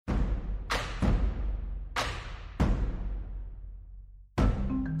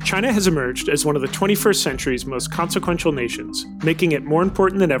China has emerged as one of the 21st century's most consequential nations, making it more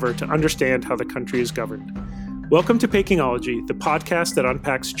important than ever to understand how the country is governed. Welcome to Pekingology, the podcast that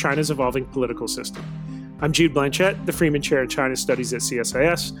unpacks China's evolving political system. I'm Jude Blanchette, the Freeman Chair in China Studies at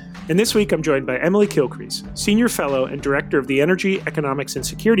CSIS, and this week I'm joined by Emily Kilcrease, Senior Fellow and Director of the Energy, Economics, and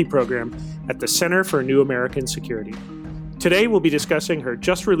Security Program at the Center for New American Security. Today we'll be discussing her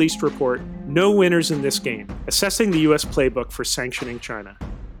just-released report, No Winners in This Game, Assessing the U.S. Playbook for Sanctioning China.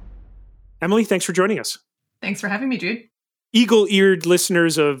 Emily, thanks for joining us. Thanks for having me, Jude. Eagle-eared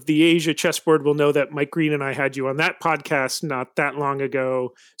listeners of the Asia Chessboard will know that Mike Green and I had you on that podcast not that long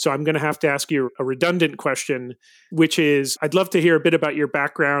ago. So I'm going to have to ask you a redundant question, which is, I'd love to hear a bit about your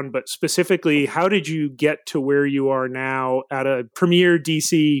background, but specifically, how did you get to where you are now at a premier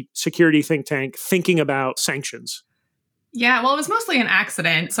DC security think tank thinking about sanctions? Yeah, well, it was mostly an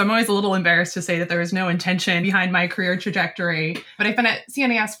accident. So I'm always a little embarrassed to say that there was no intention behind my career trajectory. But I've been at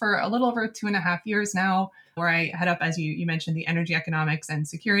CNES for a little over 2.5 years now, where I head up, as you mentioned, the Energy, Economics, and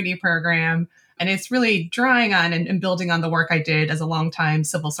Security Program. And it's really drawing on and building on the work I did as a longtime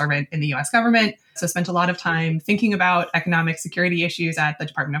civil servant in the U.S. government. So I spent a lot of time thinking about economic security issues at the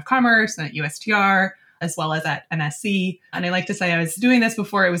Department of Commerce and at USTR, as well as at NSC. And I like to say I was doing this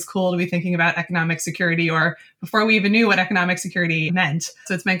before it was cool to be thinking about economic security, or before we even knew what economic security meant.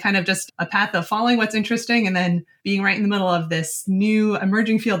 So it's been kind of just a path of following what's interesting and then being right in the middle of this new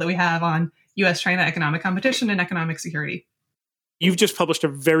emerging field that we have on U.S.-China economic competition and economic security. You've just published a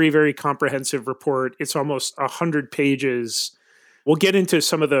very, very comprehensive report. It's almost 100 pages. We'll get into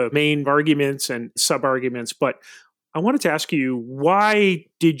some of the main arguments and sub-arguments, but I wanted to ask you, why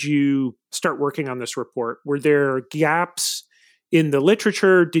did you start working on this report? Were there gaps in the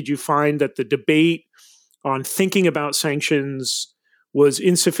literature? Did you find that the debate on thinking about sanctions was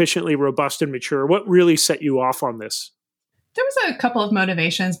insufficiently robust and mature? What really set you off on this? There was a couple of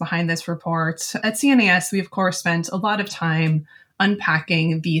motivations behind this report. At CNES, we, of course, spent a lot of time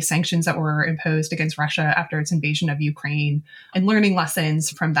unpacking the sanctions that were imposed against Russia after its invasion of Ukraine and learning lessons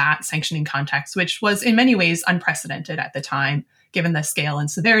from that sanctioning context, which was in many ways unprecedented at the time, given the scale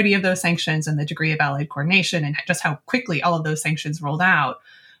and severity of those sanctions and the degree of allied coordination and just how quickly all of those sanctions rolled out.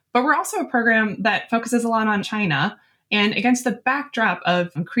 But we're also a program that focuses a lot on China. And against the backdrop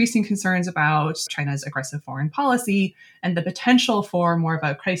of increasing concerns about China's aggressive foreign policy and the potential for more of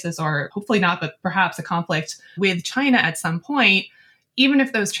a crisis, or hopefully not, but perhaps a conflict with China at some point, even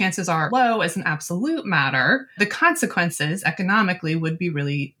if those chances are low as an absolute matter, the consequences economically would be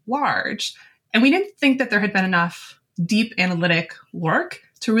really large. And we didn't think that there had been enough deep analytic work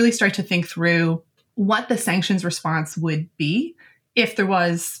to really start to think through what the sanctions response would be if there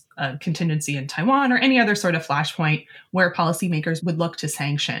was a contingency in Taiwan or any other sort of flashpoint where policymakers would look to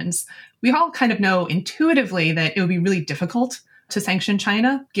sanctions. We all kind of know intuitively that it would be really difficult to sanction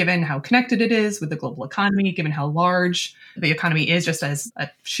China, given how connected it is with the global economy, given how large the economy is just as a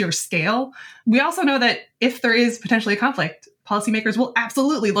sheer scale. We also know that if there is potentially a conflict, policymakers will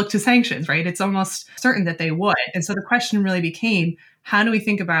absolutely look to sanctions, right? It's almost certain that they would. And so the question really became, how do we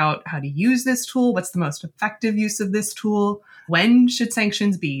think about how to use this tool? What's the most effective use of this tool? When should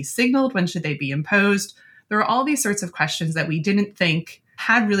sanctions be signaled? When should they be imposed? There are all these sorts of questions that we didn't think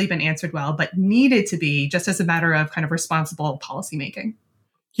had really been answered well, but needed to be just as a matter of kind of responsible policymaking.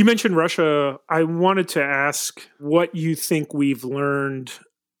 You mentioned Russia. I wanted to ask what you think we've learned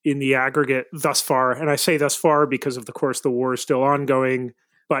in the aggregate thus far. And I say thus far because, of course, the war is still ongoing.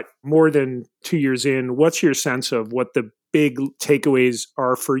 But more than 2 years in, what's your sense of what the big takeaways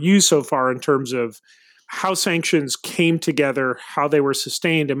are for you so far in terms of how sanctions came together, how they were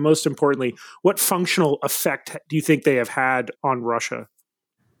sustained, and most importantly, what functional effect do you think they have had on Russia?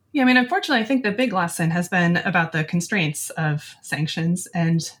 Yeah, I mean, unfortunately, I think the big lesson has been about the constraints of sanctions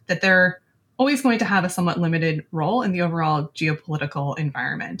and that they're always going to have a somewhat limited role in the overall geopolitical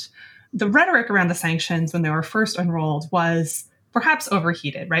environment. The rhetoric around the sanctions when they were first unrolled was perhaps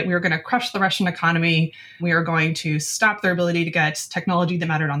overheated, right? We were going to crush the Russian economy. We were going to stop their ability to get technology that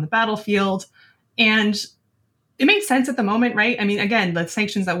mattered on the battlefield. And it made sense at the moment, right? I mean, again, the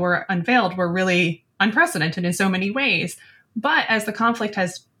sanctions that were unveiled were really unprecedented in so many ways. But as the conflict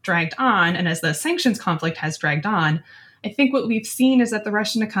has dragged on, and as the sanctions conflict has dragged on, I think what we've seen is that the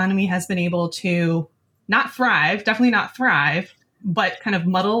Russian economy has been able to not thrive, definitely not thrive, but kind of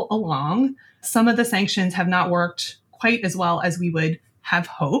muddle along. Some of the sanctions have not worked quite as well as we would have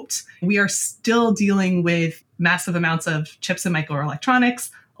hoped. We are still dealing with massive amounts of chips and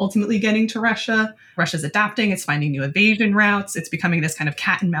microelectronics ultimately getting to Russia. Russia's adapting, it's finding new evasion routes, it's becoming this kind of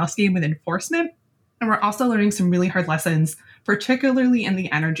cat and mouse game with enforcement. And we're also learning some really hard lessons, particularly in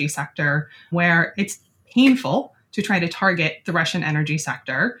the energy sector, where it's painful to try to target the Russian energy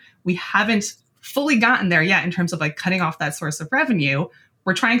sector. We haven't fully gotten there yet in terms of like cutting off that source of revenue.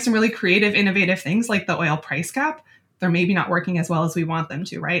 We're trying some really creative, innovative things like the oil price cap. They're maybe not working as well as we want them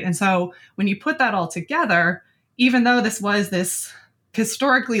to, right? And so when you put that all together, even though this was this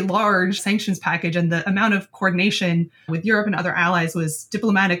historically large sanctions package and the amount of coordination with Europe and other allies was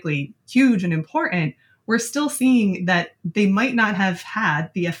diplomatically huge and important, we're still seeing that they might not have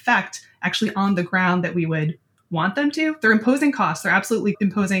had the effect actually on the ground that we would want them to. They're imposing costs. They're absolutely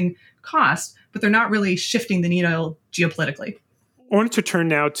imposing costs, but they're not really shifting the needle geopolitically. I wanted to turn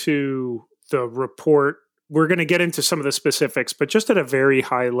now to the report. We're going to get into some of the specifics, but just at a very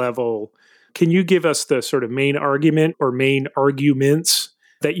high level, can you give us the sort of main argument or main arguments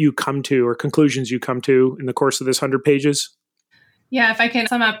that you come to or conclusions you come to in the course of this 100 pages? Yeah, if I can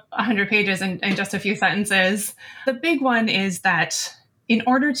sum up 100 pages in just a few sentences. The big one is that in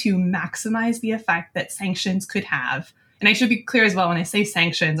order to maximize the effect that sanctions could have, and I should be clear as well, when I say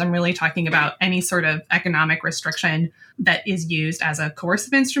sanctions, I'm really talking about any sort of economic restriction that is used as a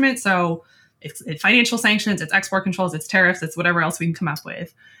coercive instrument. So it's financial sanctions, it's export controls, it's tariffs, it's whatever else we can come up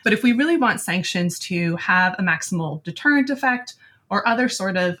with. But if we really want sanctions to have a maximal deterrent effect or other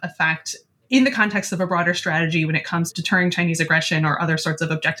sort of effect in the context of a broader strategy when it comes to deterring Chinese aggression or other sorts of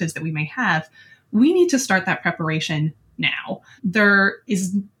objectives that we may have, we need to start that preparation now. There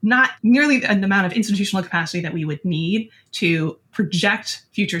is not nearly an amount of institutional capacity that we would need to project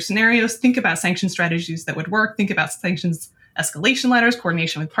future scenarios, think about sanction strategies that would work, think about sanctions escalation letters,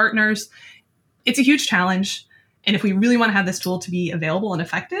 coordination with partners. It's a huge challenge. And if we really want to have this tool to be available and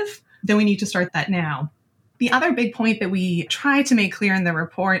effective, then we need to start that now. The other big point that we try to make clear in the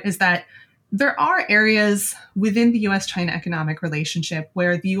report is that there are areas within the US-China economic relationship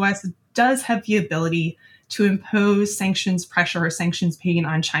where the US does have the ability to impose sanctions pressure or sanctions pain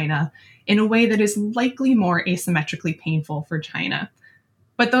on China in a way that is likely more asymmetrically painful for China.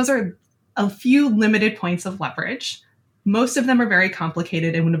 But those are a few limited points of leverage. Most of them are very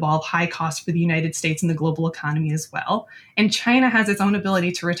complicated and would involve high costs for the United States and the global economy as well. And China has its own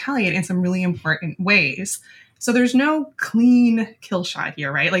ability to retaliate in some really important ways. So there's no clean kill shot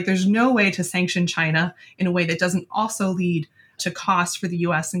here, right? Like there's no way to sanction China in a way that doesn't also lead to costs for the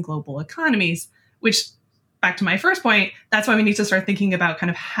US and global economies, which, back to my first point, that's why we need to start thinking about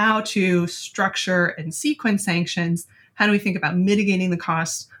kind of how to structure and sequence sanctions. How do we think about mitigating the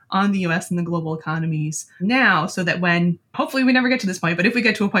costs on the US and the global economies now, so that when, hopefully we never get to this point, but if we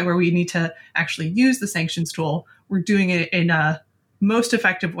get to a point where we need to actually use the sanctions tool, we're doing it in a most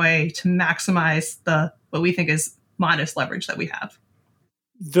effective way to maximize what we think is modest leverage that we have.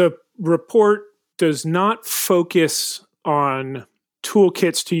 The report does not focus on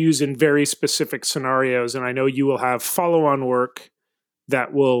toolkits to use in very specific scenarios, and I know you will have follow-on work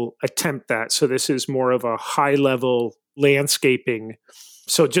that will attempt that. So this is more of a high-level landscaping.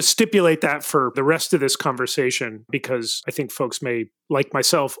 So just stipulate that for the rest of this conversation, because I think folks may, like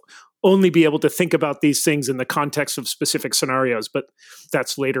myself, only be able to think about these things in the context of specific scenarios, but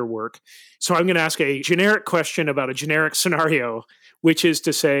that's later work. So I'm going to ask a generic question about a generic scenario, which is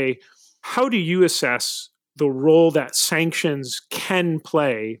to say, how do you assess the role that sanctions can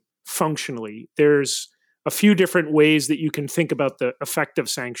play functionally? There's a few different ways that you can think about the effect of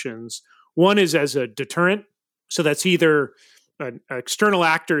sanctions. One is as a deterrent. So that's either an external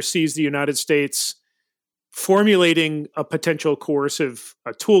actor sees the United States formulating a potential coercive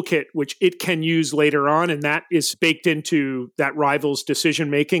toolkit, which it can use later on, and that is baked into that rival's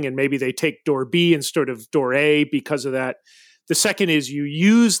decision-making, and maybe they take door B instead of door A because of that. The second is you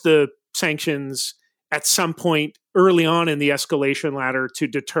use the sanctions at some point early on in the escalation ladder to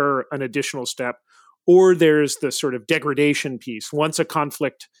deter an additional step, or there's the sort of degradation piece. Once a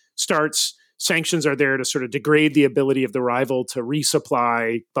conflict starts, sanctions are there to sort of degrade the ability of the rival to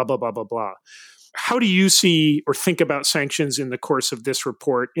resupply, blah, blah, blah, blah, blah. How do you see or think about sanctions in the course of this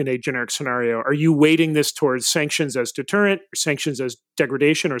report in a generic scenario? Are you weighting this towards sanctions as deterrent, or sanctions as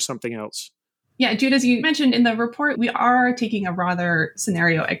degradation, or something else? Yeah, Jude, as you mentioned in the report, we are taking a rather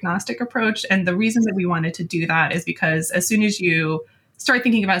scenario agnostic approach. And the reason that we wanted to do that is because as soon as you start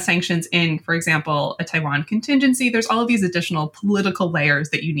thinking about sanctions in, for example, a Taiwan contingency, there's all of these additional political layers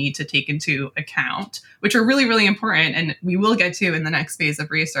that you need to take into account, which are really, really important. And we will get to in the next phase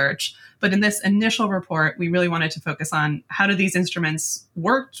of research. But in this initial report, we really wanted to focus on how do these instruments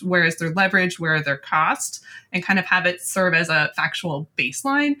work, where is their leverage, where are their costs, and kind of have it serve as a factual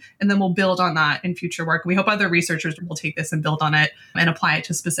baseline. And then we'll build on that in future work. We hope other researchers will take this and build on it and apply it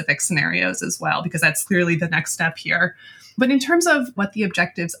to specific scenarios as well, because that's clearly the next step here. But in terms of what the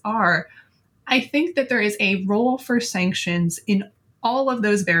objectives are, I think that there is a role for sanctions in all of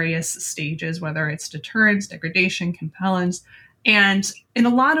those various stages, whether it's deterrence, degradation, compellence. And in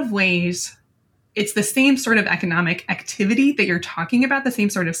a lot of ways, it's the same sort of economic activity that you're talking about, the same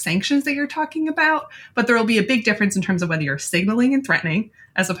sort of sanctions that you're talking about, but there will be a big difference in terms of whether you're signaling and threatening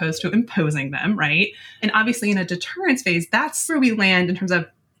as opposed to imposing them, right? And obviously in a deterrence phase, that's where we land in terms of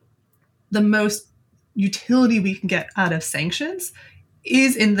the most utility we can get out of sanctions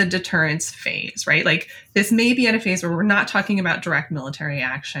is in the deterrence phase, right? Like this may be at a phase where we're not talking about direct military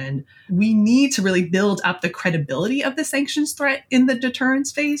action. We need to really build up the credibility of the sanctions threat in the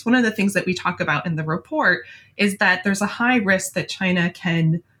deterrence phase. One of the things that we talk about in the report is that there's a high risk that China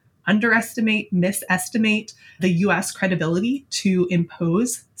can underestimate, misestimate the US credibility to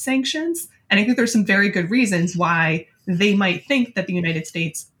impose sanctions. And I think there's some very good reasons why they might think that the United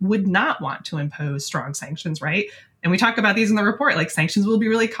States would not want to impose strong sanctions, right? And we talk about these in the report, like sanctions will be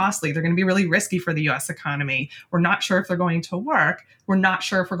really costly. They're going to be really risky for the US economy. We're not sure if they're going to work. We're not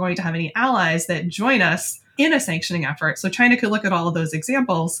sure if we're going to have any allies that join us in a sanctioning effort. So China could look at all of those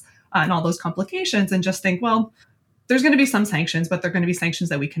examples and all those complications and just think, well, there's going to be some sanctions, but they're going to be sanctions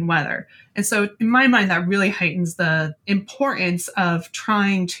that we can weather. And so in my mind, that really heightens the importance of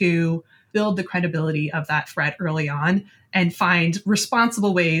trying to build the credibility of that threat early on and find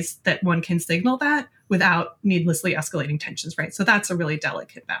responsible ways that one can signal that without needlessly escalating tensions, right? So that's a really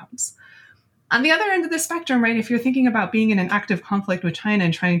delicate balance. On the other end of the spectrum, right, if you're thinking about being in an active conflict with China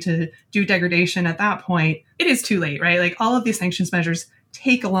and trying to do degradation at that point, it is too late, right? Like all of these sanctions measures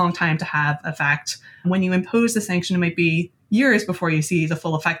take a long time to have effect. When you impose the sanction, it might be years before you see the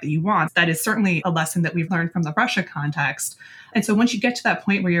full effect that you want. That is certainly a lesson that we've learned from the Russia context. And so once you get to that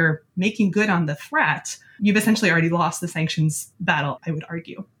point where you're making good on the threat, you've essentially already lost the sanctions battle, I would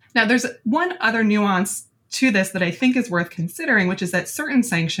argue. Now, there's one other nuance to this that I think is worth considering, which is that certain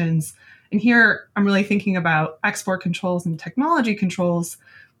sanctions, and here I'm really thinking about export controls and technology controls,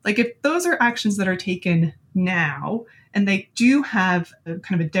 like if those are actions that are taken now, and they do have a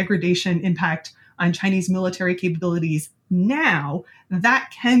kind of a degradation impact on Chinese military capabilities now,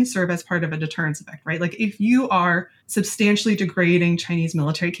 that can serve as part of a deterrence effect, right? Like if you are substantially degrading Chinese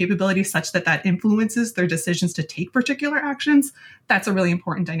military capabilities such that that influences their decisions to take particular actions, that's a really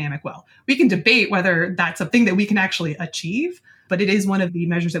important dynamic. Well, we can debate whether that's a thing that we can actually achieve, but it is one of the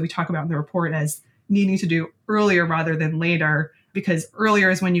measures that we talk about in the report as needing to do earlier rather than later, because earlier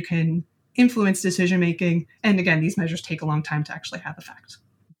is when you can influence decision-making. And again, these measures take a long time to actually have effect.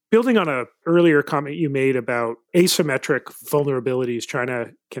 Building on an earlier comment you made about asymmetric vulnerabilities China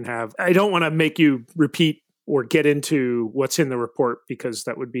can have, I don't want to make you repeat or get into what's in the report because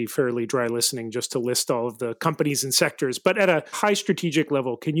that would be fairly dry listening just to list all of the companies and sectors. But at a high strategic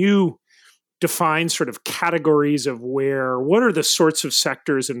level, can you define sort of categories of what are the sorts of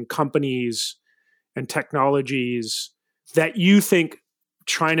sectors and companies and technologies that you think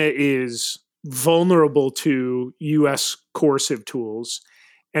China is vulnerable to U.S. coercive tools?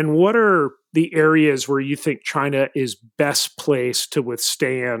 And what are the areas where you think China is best placed to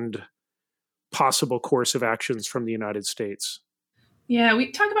withstand possible coercive actions from the United States? Yeah, we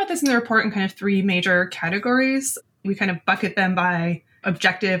talk about this in the report in kind of three major categories. We kind of bucket them by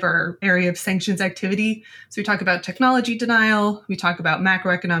objective or area of sanctions activity. So we talk about technology denial, we talk about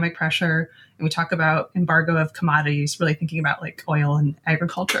macroeconomic pressure, and we talk about embargo of commodities, really thinking about like oil and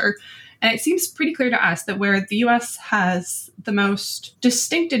agriculture. And it seems pretty clear to us that where the US has the most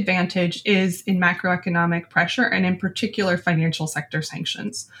distinct advantage is in macroeconomic pressure and in particular financial sector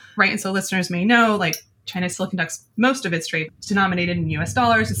sanctions, right? And so listeners may know, like China still conducts most of its trade denominated in US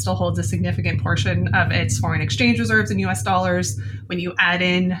dollars. It still holds a significant portion of its foreign exchange reserves in US dollars. When you add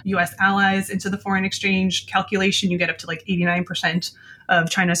in US allies into the foreign exchange calculation, you get up to like 89% of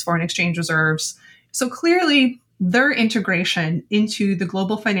China's foreign exchange reserves. So clearly, their integration into the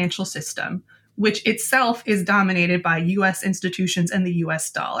global financial system, which itself is dominated by US institutions and the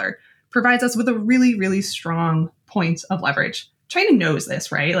US dollar, provides us with a really, really strong point of leverage. China knows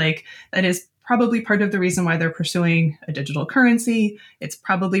this, right? Like that is probably part of the reason why they're pursuing a digital currency. It's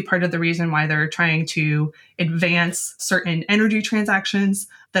probably part of the reason why they're trying to advance certain energy transactions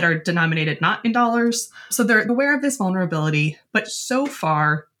that are denominated not in dollars. So they're aware of this vulnerability, but so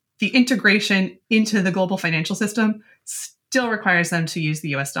far, the integration into the global financial system still requires them to use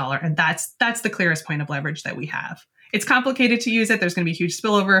the US dollar. And that's the clearest point of leverage that we have. It's complicated to use it. There's going to be huge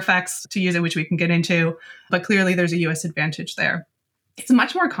spillover effects to use it, which we can get into. But clearly, there's a US advantage there. It's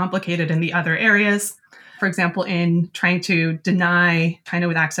much more complicated in the other areas. For example, in trying to deny China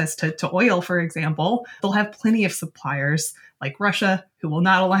with access to oil, for example, they'll have plenty of suppliers like Russia, who will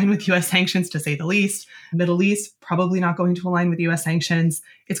not align with US sanctions, to say the least. Middle East, probably not going to align with US sanctions.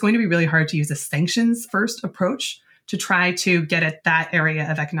 It's going to be really hard to use a sanctions-first approach to try to get at that area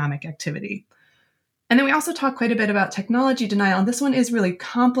of economic activity. And then we also talk quite a bit about technology denial. And this one is really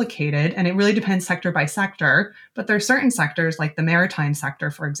complicated and it really depends sector by sector. But there are certain sectors like the maritime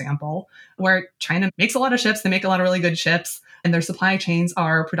sector, for example, where China makes a lot of ships. They make a lot of really good ships and their supply chains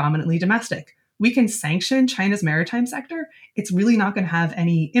are predominantly domestic. We can sanction China's maritime sector. It's really not going to have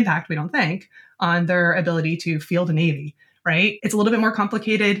any impact, we don't think, on their ability to field a navy, right? It's a little bit more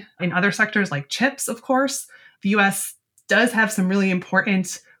complicated in other sectors like chips, of course. The US does have some really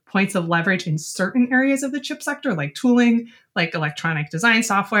important points of leverage in certain areas of the chip sector, like tooling, like electronic design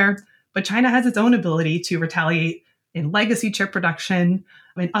software. But China has its own ability to retaliate in legacy chip production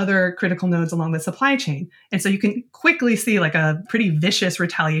and other critical nodes along the supply chain. And so you can quickly see like a pretty vicious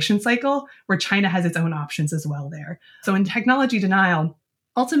retaliation cycle where China has its own options as well there. So in technology denial,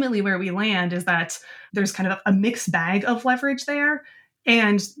 ultimately where we land is that there's kind of a mixed bag of leverage there.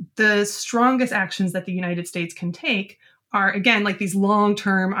 And the strongest actions that the United States can take are, again, like these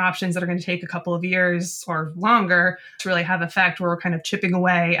long-term options that are going to take a couple of years or longer to really have effect, where we're kind of chipping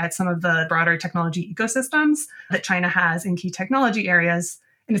away at some of the broader technology ecosystems that China has in key technology areas.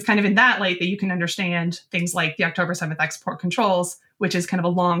 And it's kind of in that light that you can understand things like the October 7th export controls, which is kind of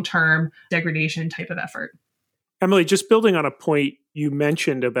a long-term degradation type of effort. Emily, just building on a point you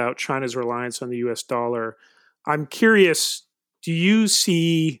mentioned about China's reliance on the US dollar, I'm curious, do you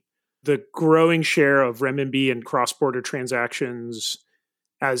see the growing share of renminbi and cross-border transactions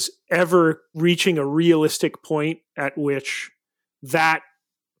as ever reaching a realistic point at which that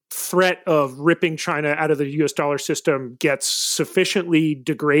threat of ripping China out of the US dollar system gets sufficiently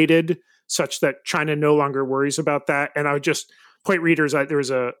degraded such that China no longer worries about that? And I would just point readers, there was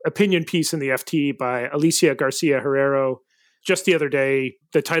an opinion piece in the FT by Alicia Garcia Herrero just the other day.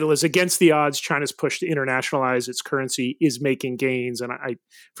 The title is "Against the Odds, China's Push to Internationalize Its Currency is Making Gains." And I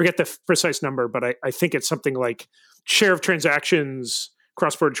forget the precise number, but I think it's something like share of transactions,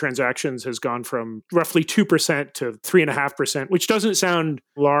 cross-border transactions, has gone from roughly 2% to 3.5%, which doesn't sound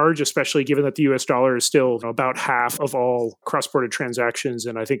large, especially given that the US dollar is still about half of all cross-border transactions.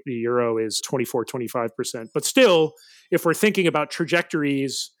 And I think the euro is 24-25%. But still, if we're thinking about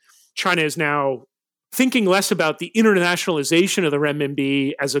trajectories, China is now thinking less about the internationalization of the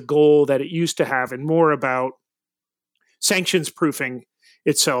renminbi as a goal that it used to have and more about sanctions proofing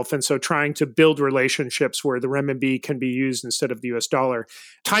itself. And so trying to build relationships where the renminbi can be used instead of the US dollar.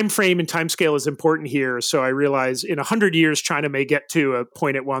 Time frame and time scale is important here. So I realize in 100 years, China may get to a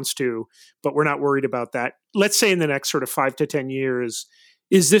point it wants to, but we're not worried about that. Let's say in the next sort of 5 to 10 years,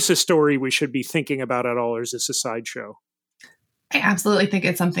 is this a story we should be thinking about at all, or is this a sideshow? I absolutely think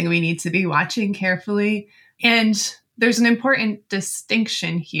it's something we need to be watching carefully. And there's an important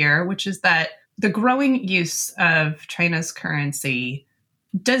distinction here, which is that the growing use of China's currency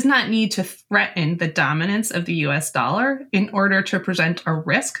does not need to threaten the dominance of the US dollar in order to present a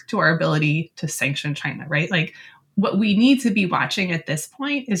risk to our ability to sanction China, right? Like what we need to be watching at this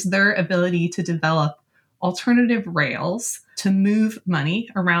point is their ability to develop alternative rails to move money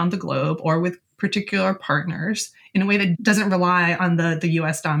around the globe or with particular partners in a way that doesn't rely on the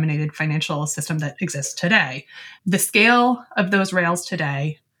US dominated financial system that exists today. The scale of those rails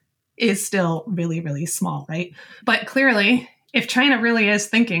today is still really, really small, right? But clearly, if China really is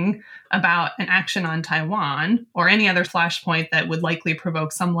thinking about an action on Taiwan or any other flashpoint that would likely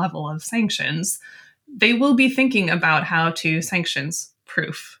provoke some level of sanctions, they will be thinking about how to sanctions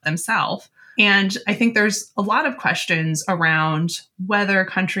proof themselves. And I think there's a lot of questions around whether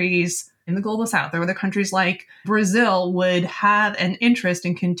countries in the global south or whether countries like Brazil would have an interest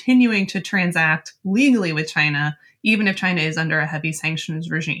in continuing to transact legally with China, even if China is under a heavy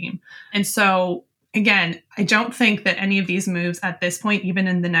sanctions regime. And so, again, I don't think that any of these moves at this point, even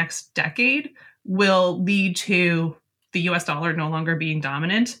in the next decade, will lead to the US dollar no longer being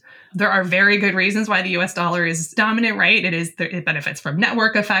dominant. There are very good reasons why the US dollar is dominant, right? It benefits from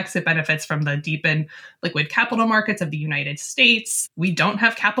network effects. It benefits from the deep and liquid capital markets of the United States. We don't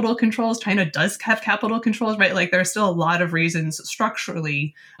have capital controls. China does have capital controls, right? Like there are still a lot of reasons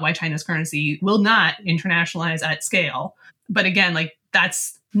structurally why China's currency will not internationalize at scale. But again, like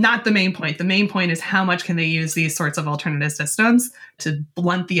that's not the main point. The main point is how much can they use these sorts of alternative systems to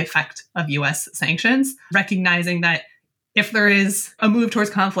blunt the effect of US sanctions, recognizing that if there is a move towards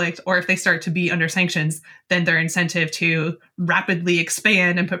conflict or if they start to be under sanctions, then their incentive to rapidly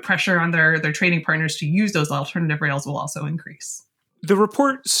expand and put pressure on their trading partners to use those alternative rails will also increase. The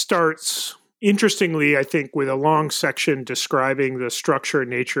report starts, interestingly, I think, with a long section describing the structure and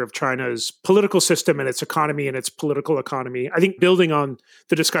nature of China's political system and its economy and its political economy. I think building on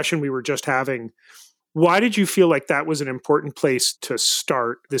the discussion we were just having, why did you feel like that was an important place to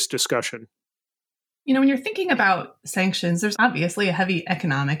start this discussion? When you're thinking about sanctions, there's obviously a heavy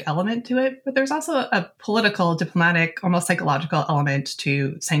economic element to it, but there's also a political, diplomatic, almost psychological element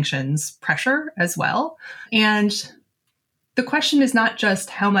to sanctions pressure as well. And the question is not just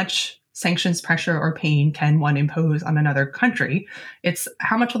how much sanctions pressure or pain can one impose on another country. It's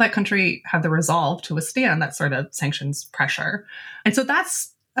how much will that country have the resolve to withstand that sort of sanctions pressure. And so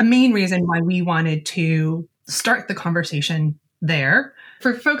that's a main reason why we wanted to start the conversation there.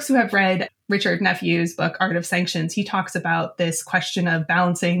 For folks who have read Richard Nephew's book, Art of Sanctions, he talks about this question of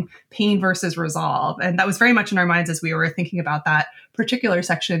balancing pain versus resolve. And that was very much in our minds as we were thinking about that particular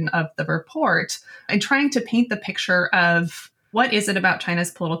section of the report and trying to paint the picture of what is it about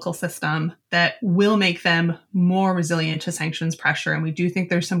China's political system that will make them more resilient to sanctions pressure. And we do think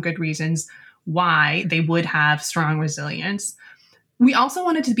there's some good reasons why they would have strong resilience. We also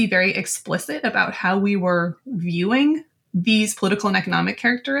wanted to be very explicit about how we were viewing these political and economic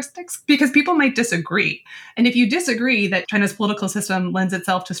characteristics, because people might disagree. And if you disagree that China's political system lends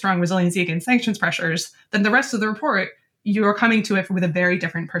itself to strong resiliency against sanctions pressures, then the rest of the report, you're coming to it with a very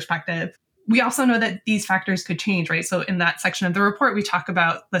different perspective. We also know that these factors could change, right? So in that section of the report, we talk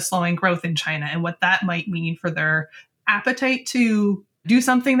about the slowing growth in China and what that might mean for their appetite to do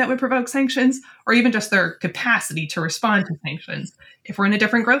something that would provoke sanctions, or even just their capacity to respond to sanctions. If we're in a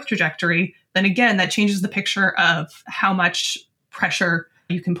different growth trajectory, then again, that changes the picture of how much pressure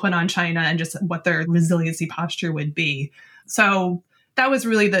you can put on China and just what their resiliency posture would be. So that was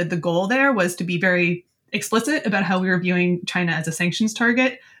really the goal there, was to be very explicit about how we were viewing China as a sanctions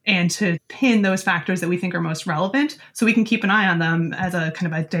target and to pin those factors that we think are most relevant so we can keep an eye on them as a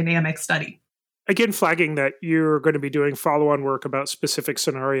kind of a dynamic study. Again, flagging that you're going to be doing follow-on work about specific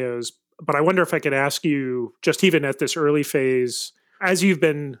scenarios, but I wonder if I could ask you, just even at this early phase, as you've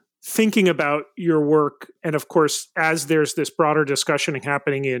been thinking about your work, and of course, as there's this broader discussion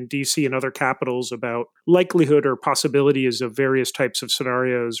happening in DC and other capitals about likelihood or possibilities of various types of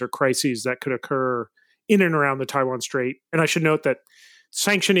scenarios or crises that could occur in and around the Taiwan Strait. And I should note that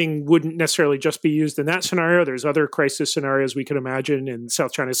sanctioning wouldn't necessarily just be used in that scenario. There's other crisis scenarios we could imagine in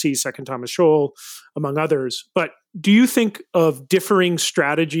South China Sea, Second Thomas Shoal, among others. But do you think of differing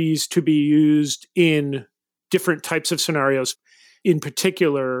strategies to be used in different types of scenarios? In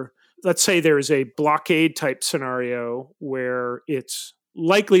particular, let's say there is a blockade type scenario where it's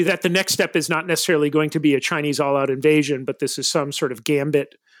likely that the next step is not necessarily going to be a Chinese all-out invasion, but this is some sort of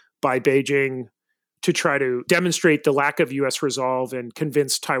gambit by Beijing to try to demonstrate the lack of U.S. resolve and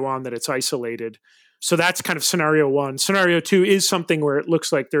convince Taiwan that it's isolated. So that's kind of scenario one. Scenario two is something where it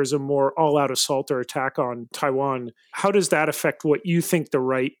looks like there's a more all-out assault or attack on Taiwan. How does that affect what you think the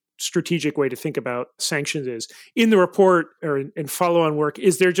right strategic way to think about sanctions is? In the report or in follow-on work,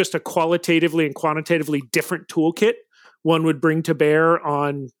 is there just a qualitatively and quantitatively different toolkit one would bring to bear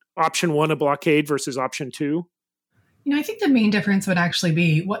on option one, a blockade, versus option two? I think the main difference would actually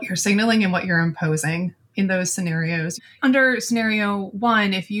be what you're signaling and what you're imposing in those scenarios. Under scenario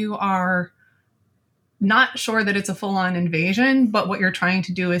one, if you are not sure that it's a full-on invasion, but what you're trying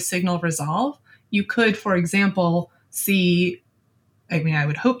to do is signal resolve, you could, for example, see, I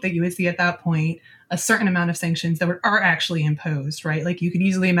would hope that you would see at that point a certain amount of sanctions that are actually imposed, right? Like you could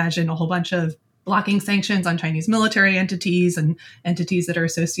easily imagine a whole bunch of blocking sanctions on Chinese military entities and entities that are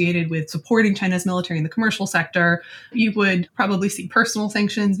associated with supporting China's military in the commercial sector. You would probably see personal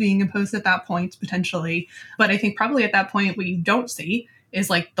sanctions being imposed at that point, potentially. But I think probably at that point, what you don't see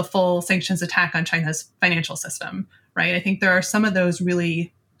is like the full sanctions attack on China's financial system, right? I think there are some of those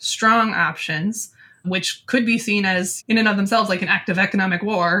really strong options, which could be seen as in and of themselves like an act of economic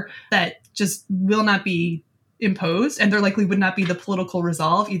war that just will not be imposed, and there likely would not be the political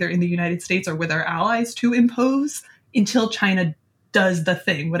resolve either in the United States or with our allies to impose until China does the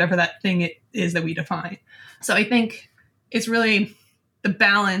thing, whatever that thing it is that we define. So I think it's really the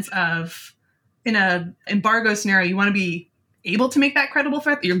balance of, in an embargo scenario, you want to be able to make that credible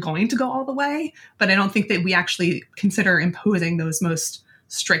threat that you're going to go all the way, but I don't think that we actually consider imposing those most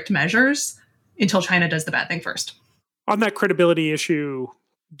strict measures until China does the bad thing first. On that credibility issue,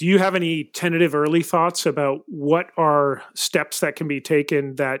 do you have any tentative early thoughts about what are steps that can be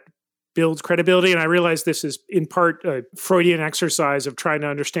taken that builds credibility? And I realize this is in part a Freudian exercise of trying to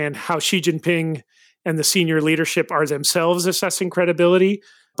understand how Xi Jinping and the senior leadership are themselves assessing credibility,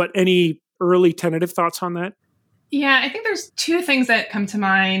 but any early tentative thoughts on that? Yeah, I think there's two things that come to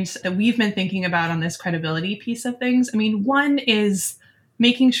mind that we've been thinking about on this credibility piece of things. I mean, one is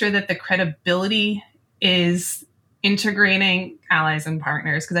making sure that the credibility is integrating allies and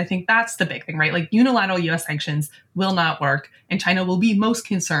partners, because I think that's the big thing, right? Like unilateral US sanctions will not work, and China will be most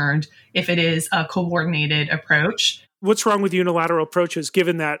concerned if it is a coordinated approach. What's wrong with unilateral approaches,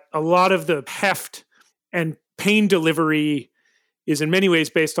 given that a lot of the heft And pain delivery is in many ways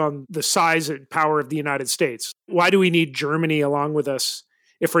based on the size and power of the United States. Why do we need Germany along with us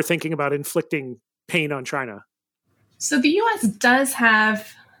if we're thinking about inflicting pain on China? So the US does have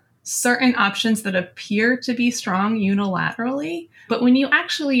certain options that appear to be strong unilaterally, but when you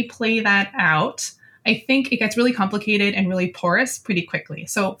actually play that out, I think it gets really complicated and really porous pretty quickly.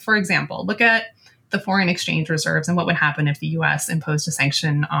 So, for example, look at the foreign exchange reserves and what would happen if the US imposed a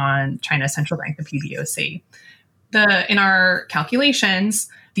sanction on China's central bank, the PBOC. In our calculations,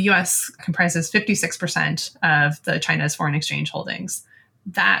 the US comprises 56% of China's foreign exchange holdings.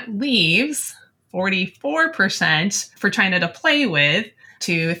 That leaves 44% for China to play with,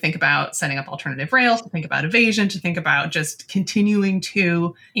 to think about setting up alternative rails, to think about evasion, to think about just continuing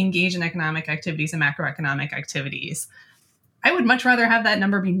to engage in economic activities and macroeconomic activities. I would much rather have that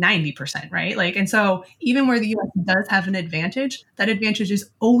number be 90%, right? And so even where the US does have an advantage, that advantage is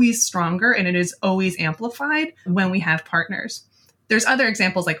always stronger and it is always amplified when we have partners. There's other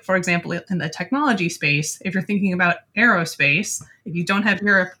examples, for example, in the technology space, if you're thinking about aerospace, if you don't have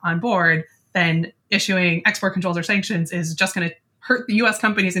Europe on board, then issuing export controls or sanctions is just going to hurt the US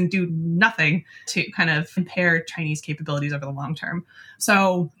companies and do nothing to kind of impair Chinese capabilities over the long term.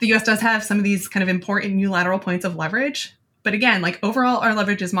 So the US does have some of these kind of important unilateral points of leverage. But again, overall, our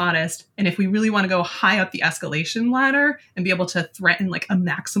leverage is modest. And if we really want to go high up the escalation ladder and be able to threaten a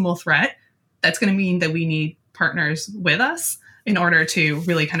maximal threat, that's going to mean that we need partners with us in order to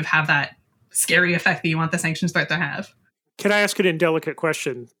really kind of have that scary effect that you want the sanctions threat to have. Can I ask an indelicate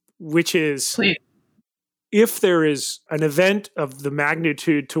question, which is, please, if there is an event of the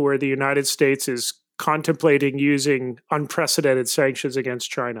magnitude to where the United States is contemplating using unprecedented sanctions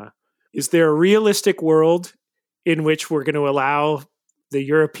against China, is there a realistic world in which we're going to allow the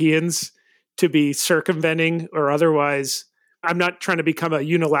Europeans to be circumventing or otherwise? I'm not trying to become a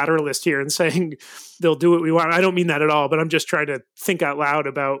unilateralist here and saying they'll do what we want. I don't mean that at all, but I'm just trying to think out loud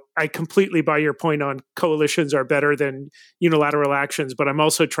about, I completely buy your point on coalitions are better than unilateral actions, but I'm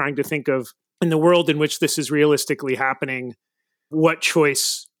also trying to think of, in the world in which this is realistically happening, what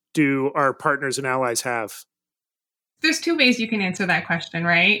choice do our partners and allies have? There's two ways you can answer that question,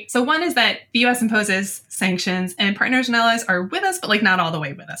 right? So one is that the US imposes sanctions and partners and allies are with us, but not all the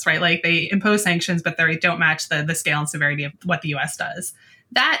way with us, right? They impose sanctions, but they don't match the scale and severity of what the US does.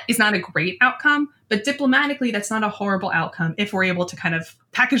 That is not a great outcome, but diplomatically, that's not a horrible outcome if we're able to kind of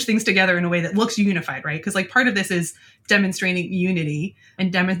package things together in a way that looks unified, right? Because part of this is demonstrating unity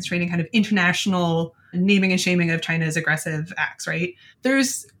and demonstrating kind of international naming and shaming of China's aggressive acts, right?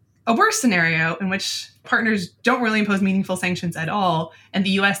 There's a worse scenario in which partners don't really impose meaningful sanctions at all, and the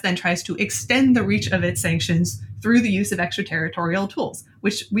US then tries to extend the reach of its sanctions through the use of extraterritorial tools,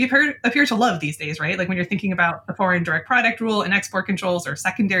 which we appear to love these days, right? When you're thinking about the foreign direct product rule and export controls or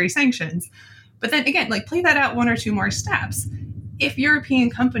secondary sanctions. But then again, play that out one or two more steps. If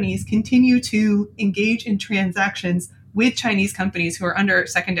European companies continue to engage in transactions with Chinese companies who are under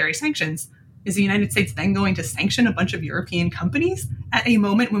secondary sanctions, is the United States then going to sanction a bunch of European companies at a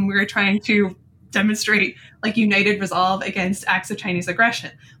moment when we're trying to demonstrate united resolve against acts of Chinese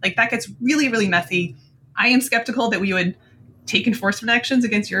aggression? That gets really, really messy. I am skeptical that we would take enforcement actions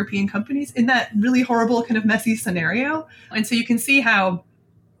against European companies in that really horrible kind of messy scenario. And so you can see how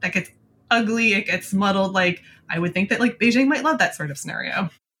that gets ugly. It gets muddled. I would think that Beijing might love that sort of scenario.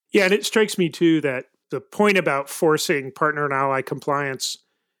 Yeah, and it strikes me too that the point about forcing partner and ally compliance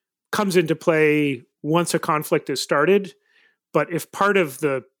comes into play once a conflict is started. But if part of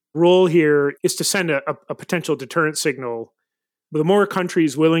the role here is to send a potential deterrent signal, the more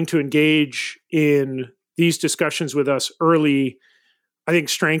countries willing to engage in these discussions with us early, I think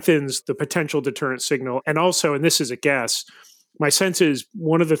strengthens the potential deterrent signal. And also, and this is a guess, my sense is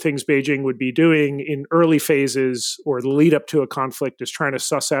one of the things Beijing would be doing in early phases or the lead up to a conflict is trying to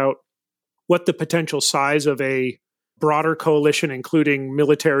suss out what the potential size of a broader coalition, including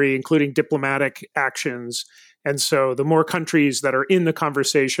military, including diplomatic actions. And so the more countries that are in the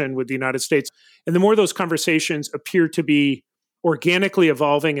conversation with the United States, and the more those conversations appear to be organically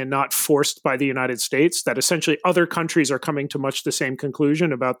evolving and not forced by the United States, that essentially other countries are coming to much the same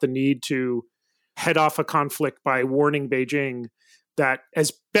conclusion about the need to head off a conflict by warning Beijing, that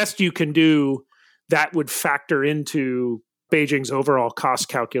as best you can do, that would factor into Beijing's overall cost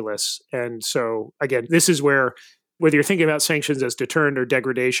calculus. And so again, this is where, whether you're thinking about sanctions as deterrent or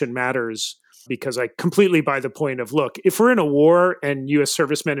degradation matters, because I completely buy the point of, look, if we're in a war and U.S.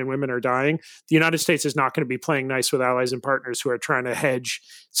 servicemen and women are dying, the United States is not going to be playing nice with allies and partners who are trying to hedge,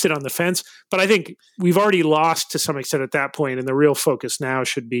 sit on the fence. But I think we've already lost to some extent at that point, and the real focus now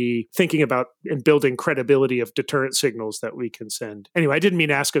should be thinking about and building credibility of deterrent signals that we can send. Anyway, I didn't mean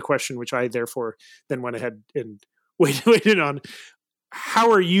to ask a question, which I therefore then went ahead and waited on.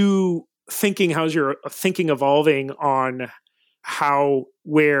 How are you thinking? How's your thinking evolving on how,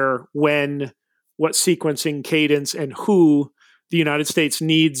 where, when, what sequencing, cadence, and who the United States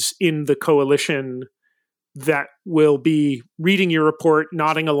needs in the coalition that will be reading your report,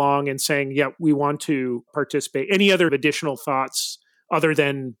 nodding along and saying, yeah, we want to participate? Any other additional thoughts other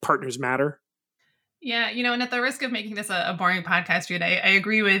than partners matter? Yeah, and at the risk of making this a boring podcast, Jude, I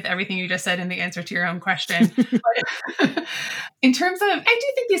agree with everything you just said in the answer to your own question. But in terms of, I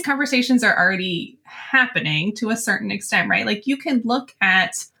do think these conversations are already happening to a certain extent, right? Like you can look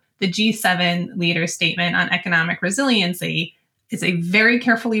at the G7 leader statement on economic resiliency. It's a very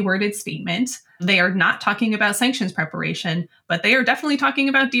carefully worded statement. They are not talking about sanctions preparation, but they are definitely talking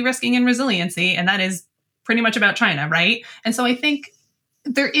about de-risking and resiliency. And that is pretty much about China, right? And so I think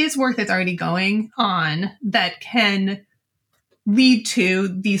there is work that's already going on that can lead to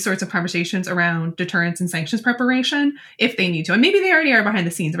these sorts of conversations around deterrence and sanctions preparation if they need to. And maybe they already are behind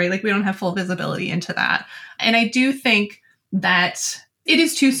the scenes, right? Like we don't have full visibility into that. And I do think that it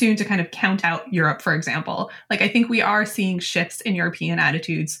is too soon to kind of count out Europe, for example. Like I think we are seeing shifts in European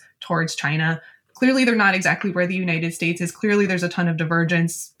attitudes towards China. Clearly, they're not exactly where the United States is. Clearly, there's a ton of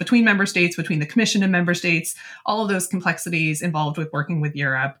divergence between member states, between the Commission and member states, all of those complexities involved with working with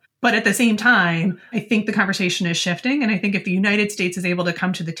Europe. But at the same time, I think the conversation is shifting. And I think if the United States is able to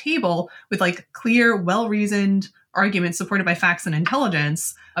come to the table with like clear, well-reasoned arguments supported by facts and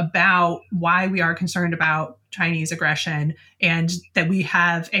intelligence about why we are concerned about Chinese aggression, and that we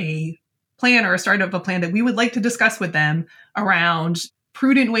have a plan or a start of a plan that we would like to discuss with them around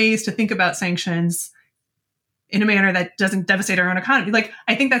prudent ways to think about sanctions in a manner that doesn't devastate our own economy. Like,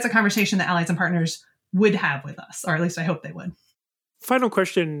 I think that's a conversation that allies and partners would have with us, or at least I hope they would. Final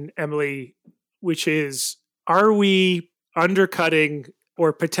question, Emily, which is, are we undercutting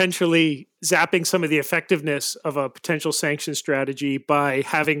or potentially zapping some of the effectiveness of a potential sanction strategy by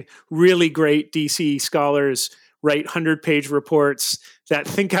having really great DC scholars write 100-page reports that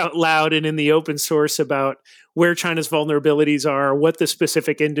think out loud and in the open source about where China's vulnerabilities are, what the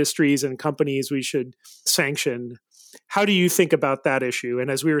specific industries and companies we should sanction? How do you think about that issue? And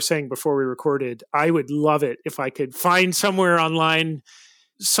as we were saying before we recorded, I would love it if I could find somewhere online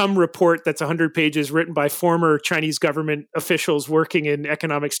some report that's 100 pages written by former Chinese government officials working in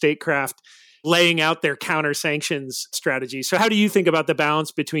economic statecraft, laying out their counter-sanctions strategy. So how do you think about the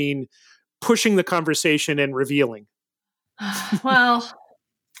balance between pushing the conversation and revealing? Well,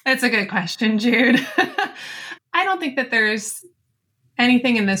 that's a good question, Jude. I don't think that there's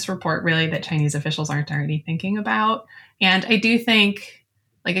anything in this report really that Chinese officials aren't already thinking about. And I do think,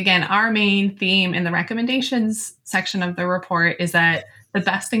 like, again, our main theme in the recommendations section of the report is that the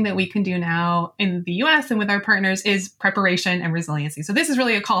best thing that we can do now in the US and with our partners is preparation and resiliency. So this is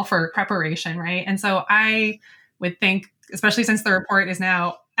really a call for preparation, right? And so I would think, especially since the report is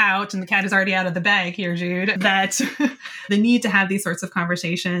now out and the cat is already out of the bag here, Jude, that the need to have these sorts of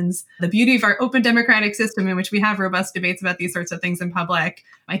conversations, the beauty of our open democratic system in which we have robust debates about these sorts of things in public,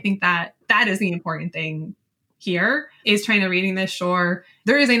 I think that that is the important thing here, is China reading this. Sure,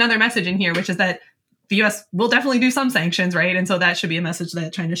 there is another message in here, which is that the US will definitely do some sanctions, right? And so that should be a message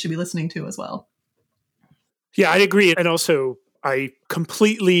that China should be listening to as well. Yeah, I agree. And also, I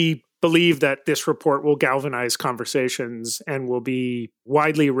completely believe that this report will galvanize conversations and will be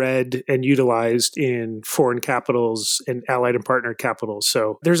widely read and utilized in foreign capitals and allied and partner capitals.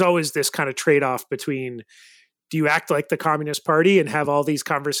 So there's always this kind of trade-off between, do you act like the Communist Party and have all these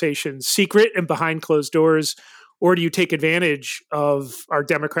conversations secret and behind closed doors, or do you take advantage of our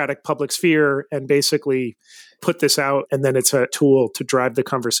democratic public sphere and basically put this out, and then it's a tool to drive the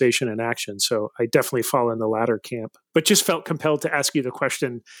conversation and action? So I definitely fall in the latter camp, but just felt compelled to ask you the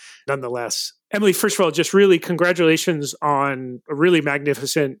question nonetheless. Emily, first of all, just really congratulations on a really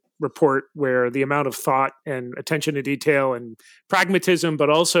magnificent report where the amount of thought and attention to detail and pragmatism, but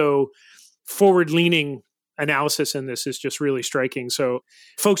also forward-leaning analysis in this is just really striking. So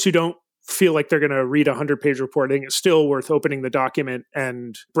folks who don't feel like they're going to read a 100-page report, I think it's still worth opening the document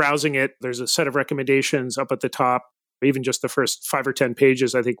and browsing it. There's a set of recommendations up at the top. Even just the first 5 or 10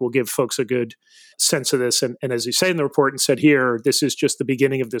 pages, I think will give folks a good sense of this. And as you say in the report and said here, this is just the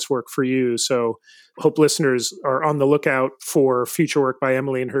beginning of this work for you. So hope listeners are on the lookout for future work by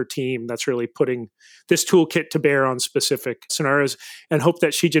Emily and her team that's really putting this toolkit to bear on specific scenarios, and hope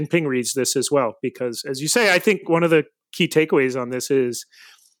that Xi Jinping reads this as well. Because as you say, I think one of the key takeaways on this is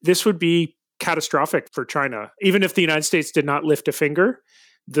this would be catastrophic for China. Even if the United States did not lift a finger,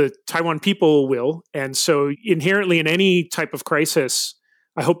 the Taiwan people will. And so inherently in any type of crisis,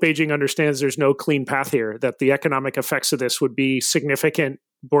 I hope Beijing understands there's no clean path here, that the economic effects of this would be significant,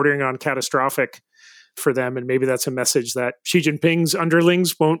 bordering on catastrophic for them. And maybe that's a message that Xi Jinping's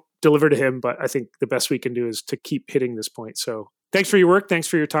underlings won't deliver to him. But I think the best we can do is to keep hitting this point. So thanks for your work. Thanks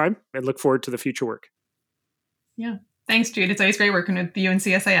for your time, and look forward to the future work. Yeah. Thanks, Jude. It's always great working with you and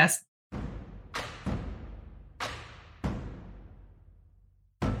CSIS.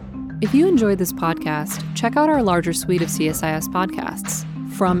 If you enjoyed this podcast, check out our larger suite of CSIS podcasts.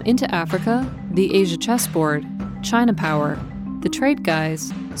 From Into Africa, The Asia Chessboard, China Power, The Trade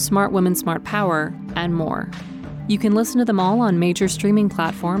Guys, Smart Women, Smart Power, and more. You can listen to them all on major streaming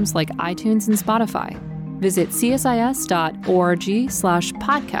platforms like iTunes and Spotify. Visit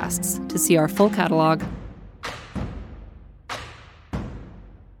csis.org/podcasts to see our full catalog.